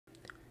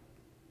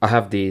I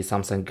have the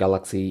Samsung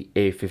Galaxy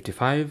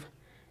A55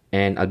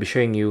 and I'll be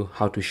showing you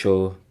how to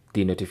show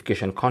the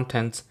notification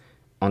contents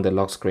on the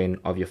lock screen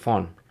of your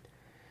phone.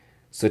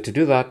 So to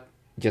do that,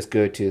 just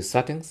go to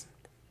settings.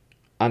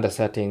 Under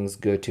settings,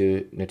 go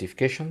to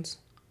notifications,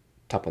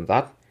 tap on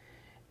that,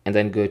 and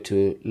then go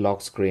to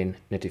lock screen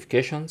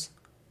notifications,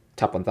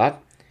 tap on that,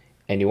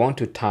 and you want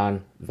to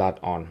turn that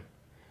on.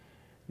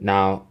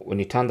 Now, when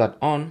you turn that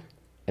on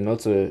and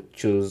also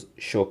choose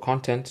show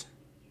content,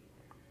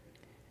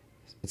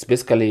 it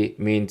basically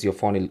means your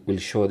phone will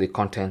show the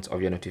contents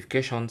of your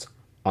notifications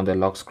on the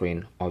lock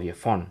screen of your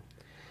phone.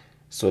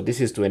 So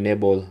this is to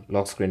enable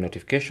lock screen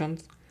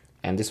notifications,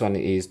 and this one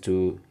is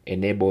to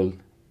enable,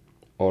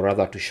 or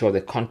rather to show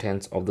the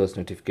contents of those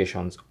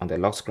notifications on the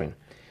lock screen.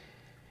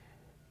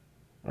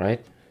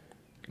 Right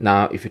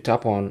now, if you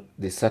tap on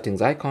the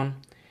settings icon,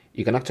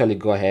 you can actually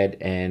go ahead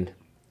and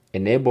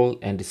enable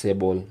and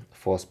disable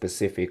for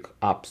specific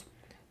apps.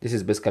 This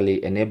is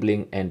basically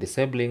enabling and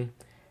disabling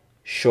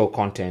show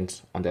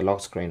content on the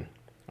lock screen.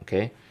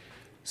 Okay,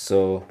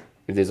 so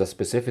if there's a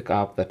specific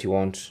app that you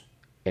want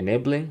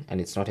enabling and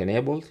it's not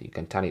enabled, you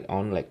can turn it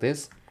on like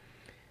this.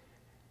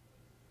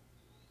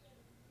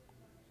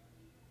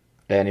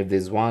 And if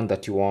there's one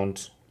that you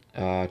want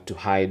to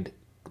hide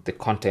the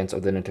contents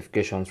of the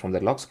notifications from the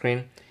lock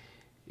screen,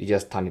 you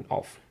just turn it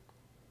off.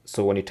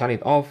 So when you turn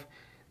it off,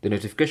 the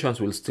notifications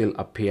will still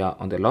appear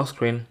on the lock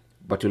screen,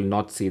 but you'll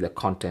not see the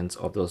contents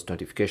of those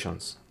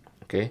notifications.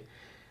 Okay,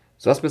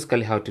 so that's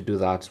basically how to do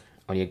that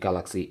on your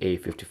Galaxy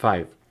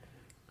A55.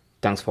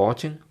 Thanks for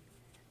watching.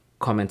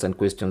 Comments and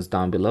questions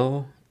down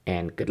below,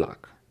 and good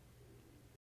luck.